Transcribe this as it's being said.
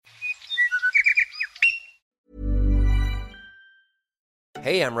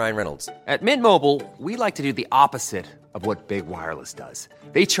Hey, I'm Ryan Reynolds. At Mint Mobile, we like to do the opposite of what Big Wireless does.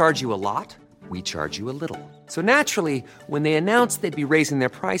 They charge you a lot, we charge you a little. So naturally, when they announced they'd be raising their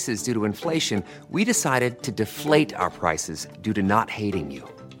prices due to inflation, we decided to deflate our prices due to not hating you.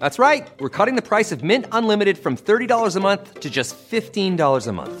 That's right. We're cutting the price of Mint Unlimited from $30 a month to just $15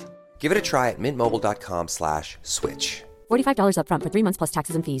 a month. Give it a try at mintmobile.com/switch. $45 up front for 3 months plus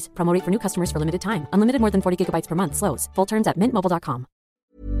taxes and fees. Promo rate for new customers for limited time. Unlimited more than 40 gigabytes per month. Slows full terms at mintmobile.com.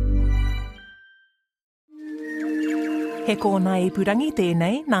 He kōna I purangi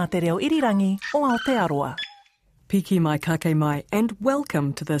tēnei nā te reo irirangi o Aotearoa. Piki mai kake mai, and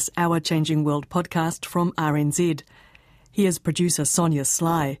welcome to this Our Changing World podcast from RNZ. Here's producer Sonia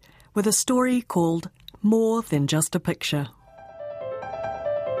Sly with a story called More Than Just a Picture.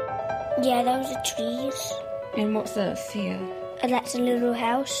 Yeah, those are trees. And what's this here? And that's a little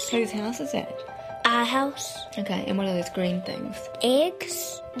house. Whose house is that? Our house. Okay, and what are those green things?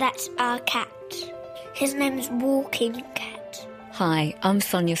 Eggs. That's our cat. His name is Walking Cat. Hi, I'm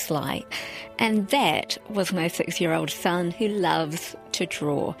Sonia Sly, and that was my 6-year-old son who loves to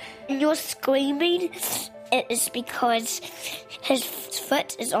draw. You're screaming. It is because his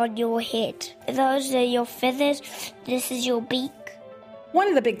foot is on your head. Those are your feathers. This is your beak. One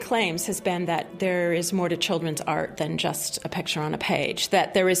of the big claims has been that there is more to children's art than just a picture on a page,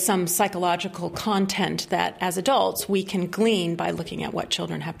 that there is some psychological content that, as adults, we can glean by looking at what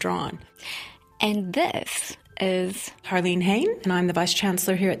children have drawn. And this is Harlene Hayne, and I'm the Vice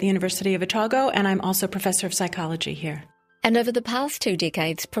Chancellor here at the University of Otago, and I'm also Professor of Psychology here. And over the past 2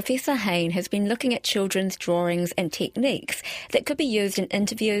 decades, Professor Hayne has been looking at children's drawings and techniques that could be used in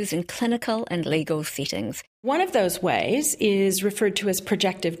interviews in clinical and legal settings. One of those ways is referred to as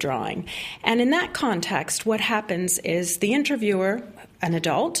projective drawing. And in that context, what happens is the interviewer, an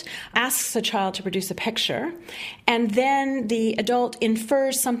adult, asks a child to produce a picture, and then the adult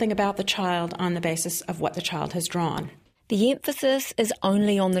infers something about the child on the basis of what the child has drawn. The emphasis is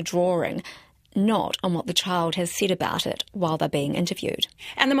only on the drawing, not on what the child has said about it while they're being interviewed.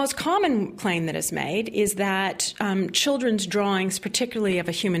 And the most common claim that is made is that children's drawings, particularly of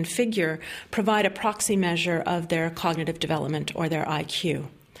a human figure, provide a proxy measure of their cognitive development or their IQ.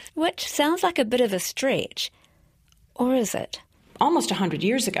 Which sounds like a bit of a stretch. Or is it? Almost 100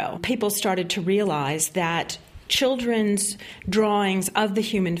 years ago, people started to realize that children's drawings of the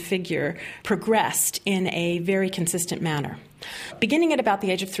human figure progressed in a very consistent manner. Beginning at about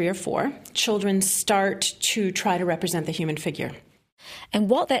the age of 3 or 4, children start to try to represent the human figure. And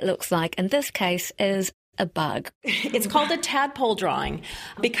what that looks like in this case is a bug. It's called a tadpole drawing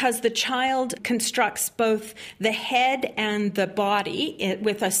because the child constructs both the head and the body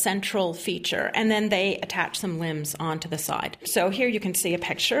with a central feature, and then they attach some limbs onto the side. So here you can see a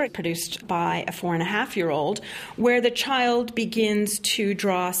picture produced by a 4.5-year-old where the child begins to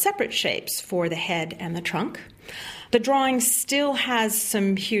draw separate shapes for the head and the trunk. The drawing still has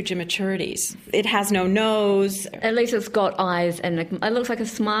some huge immaturities. It has no nose. At least it's got eyes and it looks like a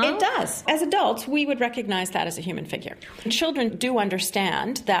smile. It does. As adults, we would recognize that as a human figure. Children do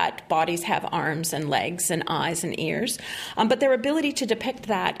understand that bodies have arms and legs and eyes and ears, but their ability to depict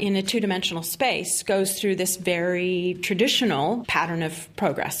that in a two-dimensional space goes through this very traditional pattern of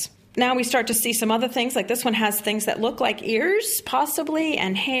progress. Now we start to see some other things, like this one has things that look like ears, possibly,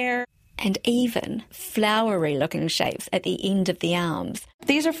 and hair. And even flowery-looking shapes at the end of the arms.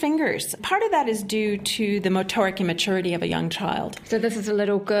 These are fingers. Part of that is due to the motoric immaturity of a young child. So this is a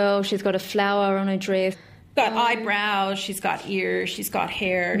little girl. She's got a flower on her dress. Got eyebrows, she's got ears, she's got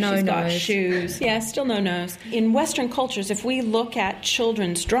hair, she's got shoes. Yeah, still no nose. In Western cultures, if we look at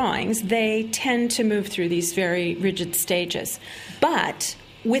children's drawings, they tend to move through these very rigid stages. But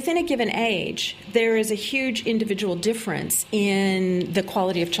within a given age, there is a huge individual difference in the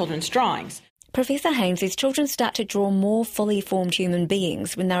quality of children's drawings. Professor Hayne says children start to draw more fully formed human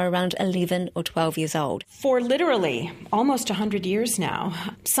beings when they're around 11 or 12 years old. For literally almost 100 years now,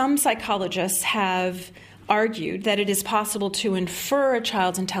 some psychologists have argued that it is possible to infer a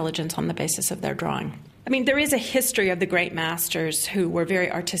child's intelligence on the basis of their drawing. I mean, there is a history of the great masters who were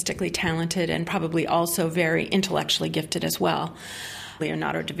very artistically talented and probably also very intellectually gifted as well.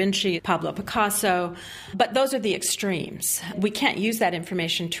 Leonardo da Vinci, Pablo Picasso, but those are the extremes. We can't use that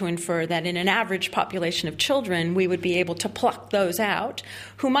information to infer that in an average population of children, we would be able to pluck those out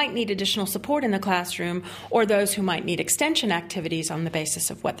who might need additional support in the classroom or those who might need extension activities on the basis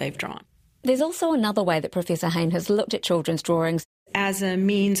of what they've drawn. There's also another way that Professor Hayne has looked at children's drawings as a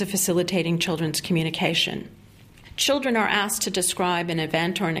means of facilitating children's communication. Children are asked to describe an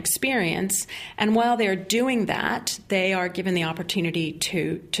event or an experience, and while they're doing that, they are given the opportunity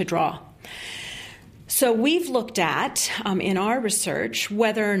to draw. So we've looked at, in our research,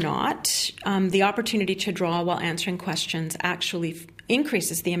 whether or not the opportunity to draw while answering questions actually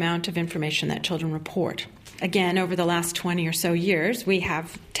increases the amount of information that children report. Again, over the last 20 or so years, we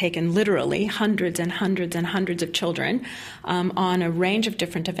have taken literally hundreds and hundreds and hundreds of children on a range of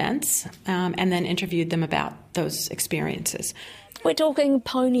different events and then interviewed them about those experiences. We're talking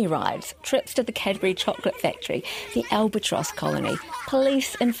pony rides, trips to the Cadbury chocolate factory, the albatross colony,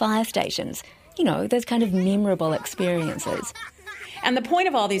 police and fire stations. You know, those kind of memorable experiences. And the point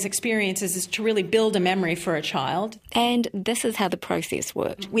of all these experiences is to really build a memory for a child. And this is how the process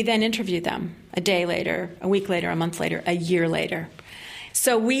worked. We then interview them a day later, a week later, a month later, a year later.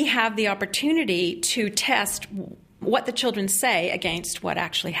 So we have the opportunity to test what the children say against what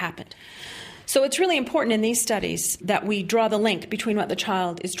actually happened. So it's really important in these studies that we draw the link between what the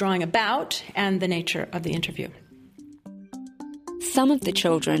child is drawing about and the nature of the interview. Some of the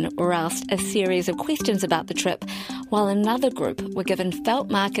children were asked a series of questions about the trip, while another group were given felt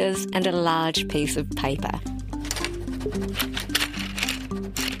markers and a large piece of paper.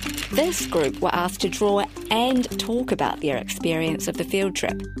 This group were asked to draw and talk about their experience of the field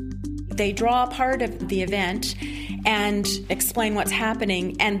trip. They draw part of the event and explain what's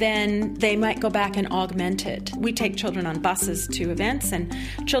happening, and then they might go back and augment it. We take children on buses to events, and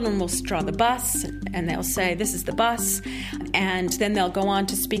children will draw the bus, and they'll say, this is the bus, and then they'll go on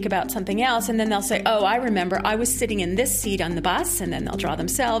to speak about something else, and then they'll say, oh, I remember, I was sitting in this seat on the bus, and then they'll draw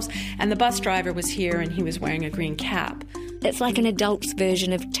themselves, and the bus driver was here, and he was wearing a green cap. It's like an adult's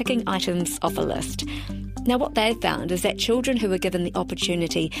version of ticking items off a list. Now, what they've found is that children who were given the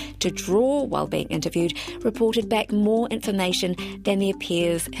opportunity to draw while being interviewed reported back more information than their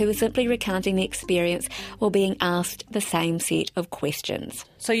peers who were simply recounting the experience while being asked the same set of questions.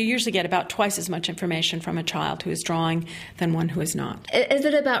 So you usually get about twice as much information from a child who is drawing than one who is not. Is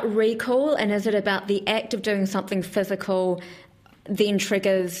it about recall, and is it about the act of doing something physical then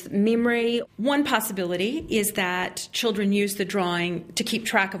triggers memory? One possibility is that children use the drawing to keep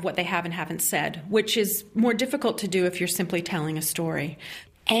track of what they have and haven't said, which is more difficult to do if you're simply telling a story.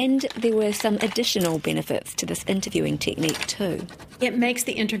 And there were some additional benefits to this interviewing technique too. It makes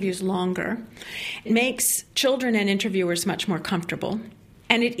the interviews longer. It makes children and interviewers much more comfortable.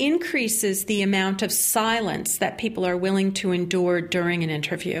 And it increases the amount of silence that people are willing to endure during an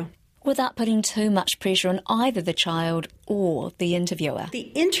interview. Without putting too much pressure on either the child or the interviewer.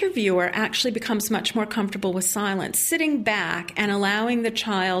 The interviewer actually becomes much more comfortable with silence, sitting back and allowing the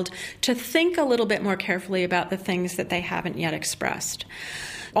child to think a little bit more carefully about the things that they haven't yet expressed.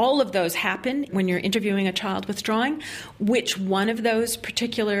 All of those happen when you're interviewing a child with drawing. Which one of those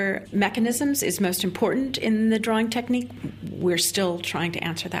particular mechanisms is most important in the drawing technique? We're still trying to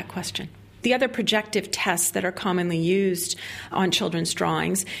answer that question. The other projective tests that are commonly used on children's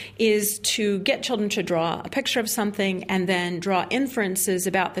drawings is to get children to draw a picture of something and then draw inferences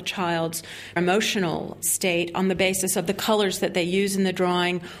about the child's emotional state on the basis of the colors that they use in the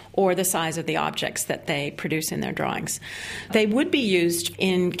drawing or the size of the objects that they produce in their drawings. They would be used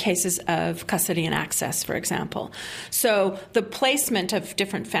in cases of custody and access, for example. So the placement of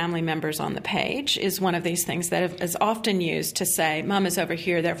different family members on the page is one of these things that is often used to say, Mom is over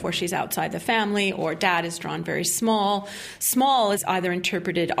here, therefore she's outside the family, or Dad is drawn very small. Small is either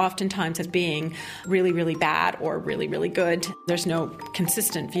interpreted oftentimes as being really, really bad or really, really good. There's no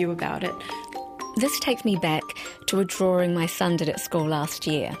consistent view about it. This takes me back to a drawing my son did at school last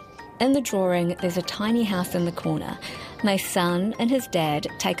year. In the drawing, there's a tiny house in the corner. My son and his dad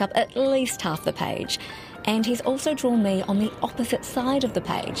take up at least half the page, and he's also drawn me on the opposite side of the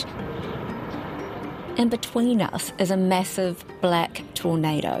page. And between us is a massive black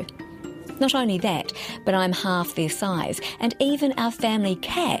tornado. Not only that, but I'm half their size, and even our family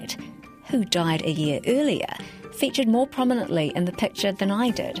cat, who died a year earlier, featured more prominently in the picture than I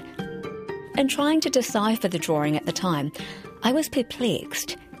did. In trying to decipher the drawing at the time, I was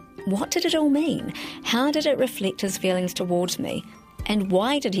perplexed. What did it all mean? How did it reflect his feelings towards me? And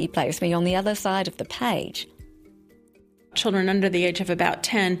why did he place me on the other side of the page? Children under the age of about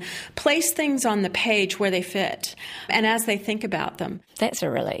 10 place things on the page where they fit and as they think about them. That's a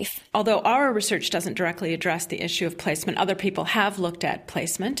relief. Although our research doesn't directly address the issue of placement, other people have looked at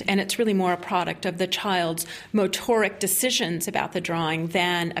placement, and it's really more a product of the child's motoric decisions about the drawing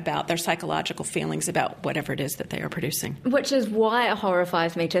than about their psychological feelings about whatever it is that they are producing. Which is why it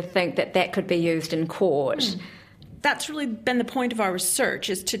horrifies me to think that that could be used in court. That's really been the point of our research,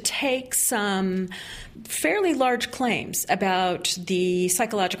 is to take some fairly large claims about the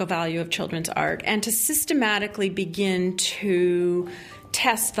psychological value of children's art and to systematically begin to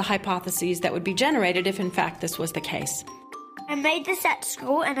test the hypotheses that would be generated if, in fact, this was the case. I made this at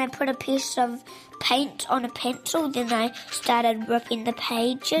school and I put a piece of paint on a pencil, then I started ripping the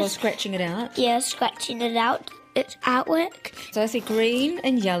pages. Well, scratching it out? Yeah, scratching it out. It's artwork. So I see green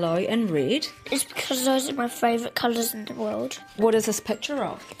and yellow and red. It's because those are my favourite colours in the world. What is this picture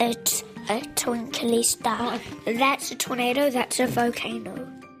of? It's a twinkly star. That's a tornado, that's a volcano.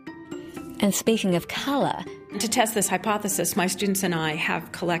 And speaking of colour... To test this hypothesis, my students and I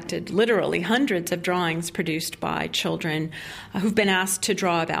have collected literally hundreds of drawings produced by children who've been asked to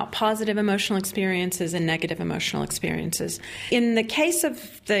draw about positive emotional experiences and negative emotional experiences. In the case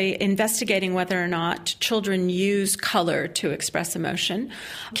of the investigating whether or not children use color to express emotion,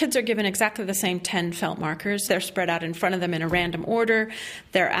 kids are given exactly the same 10 felt markers. They're spread out in front of them in a random order.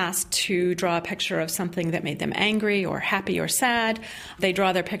 They're asked to draw a picture of something that made them angry or happy or sad. They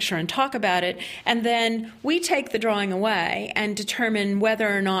draw their picture and talk about it. And then we take the drawing away and determine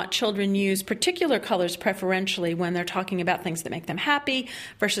whether or not children use particular colors preferentially when they're talking about things that make them happy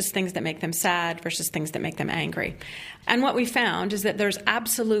versus things that make them sad versus things that make them angry. And what we found is that there's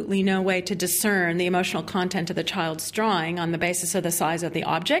absolutely no way to discern the emotional content of the child's drawing on the basis of the size of the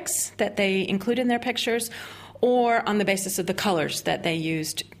objects that they include in their pictures or on the basis of the colors that they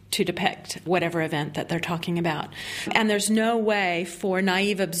used to depict whatever event that they're talking about. And there's no way for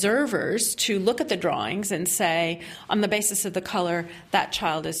naive observers to look at the drawings and say, on the basis of the color, that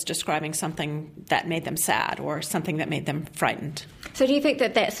child is describing something that made them sad or something that made them frightened. So do you think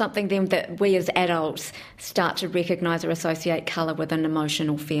that that's something then that we as adults start to recognise or associate colour with an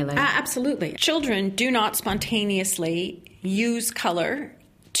emotional feeling? Absolutely. Children do not spontaneously use colour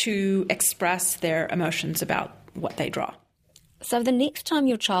to express their emotions about what they draw. So the next time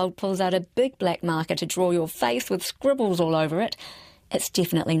your child pulls out a big black marker to draw your face with scribbles all over it, it's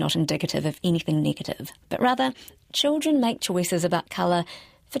definitely not indicative of anything negative, but rather children make choices about colour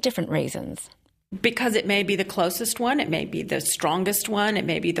for different reasons. Because it may be the closest one, it may be the strongest one, it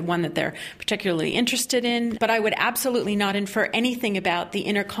may be the one that they're particularly interested in, but I would absolutely not infer anything about the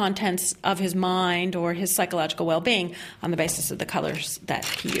inner contents of his mind or his psychological well-being on the basis of the colours that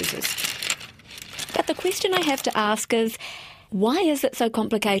he uses. But the question I have to ask is, why is it so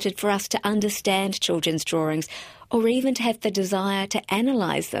complicated for us to understand children's drawings or even to have the desire to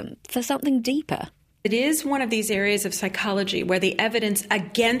analyse them for something deeper? It is one of these areas of psychology where the evidence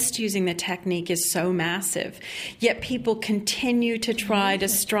against using the technique is so massive, yet people continue to try to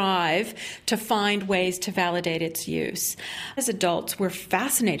strive to find ways to validate its use. As adults, we're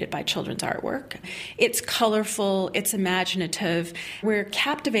fascinated by children's artwork. It's colourful, it's imaginative. We're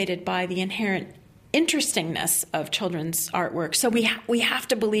captivated by the inherent interestingness of children's artwork. So we have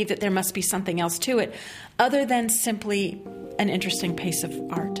to believe that there must be something else to it other than simply an interesting piece of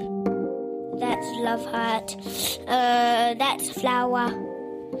art. That's love heart. That's a flower.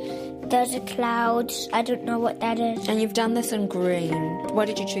 Those are clouds. I don't know what that is. And you've done this in green. Why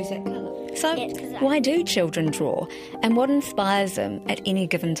did you choose that colour? So Yes, why do children draw? And what inspires them at any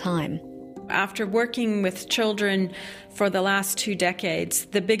given time? After working with children for the last 2 decades,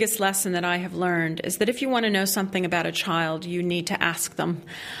 the biggest lesson that I have learned is that if you want to know something about a child, you need to ask them.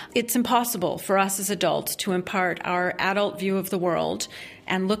 It's impossible for us as adults to impart our adult view of the world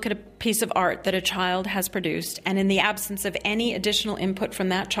and look at a piece of art that a child has produced, and in the absence of any additional input from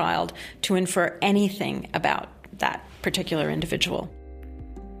that child, to infer anything about that particular individual.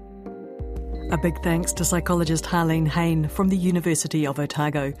 A big thanks to psychologist Harlene Hayne from the University of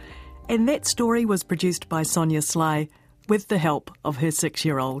Otago. And that story was produced by Sonia Sly with the help of her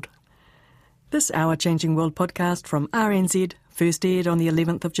 6-year-old. This Our Changing World podcast from RNZ first aired on the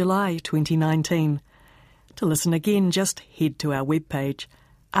 11th of July 2019. To listen again, just head to our webpage,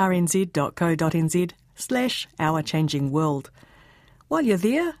 rnz.co.nz/ourchangingworld. While you're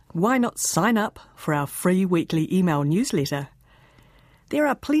there, why not sign up for our free weekly email newsletter? There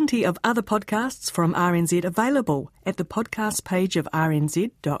are plenty of other podcasts from RNZ available at the podcast page of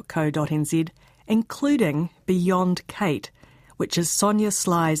rnz.co.nz, including Beyond Kate, which is Sonia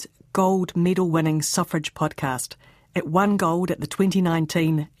Sly's gold medal-winning suffrage podcast. It won gold at the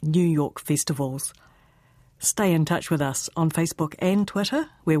 2019 New York festivals. Stay in touch with us on Facebook and Twitter,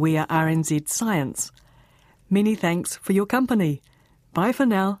 where we are RNZ Science. Many thanks for your company. Bye for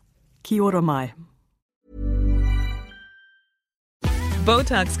now. Kia ora mai.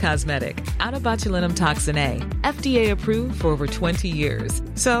 Botox Cosmetic, out of botulinum toxin A, FDA approved for over 20 years.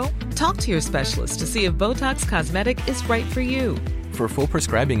 So, talk to your specialist to see if Botox Cosmetic is right for you. For full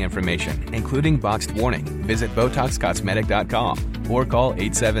prescribing information, including boxed warning, visit BotoxCosmetic.com or call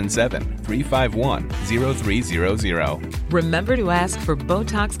 877-351-0300. Remember to ask for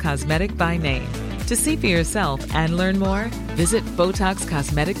Botox Cosmetic by name. To see for yourself and learn more, visit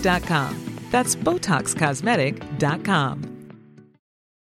BotoxCosmetic.com. That's BotoxCosmetic.com.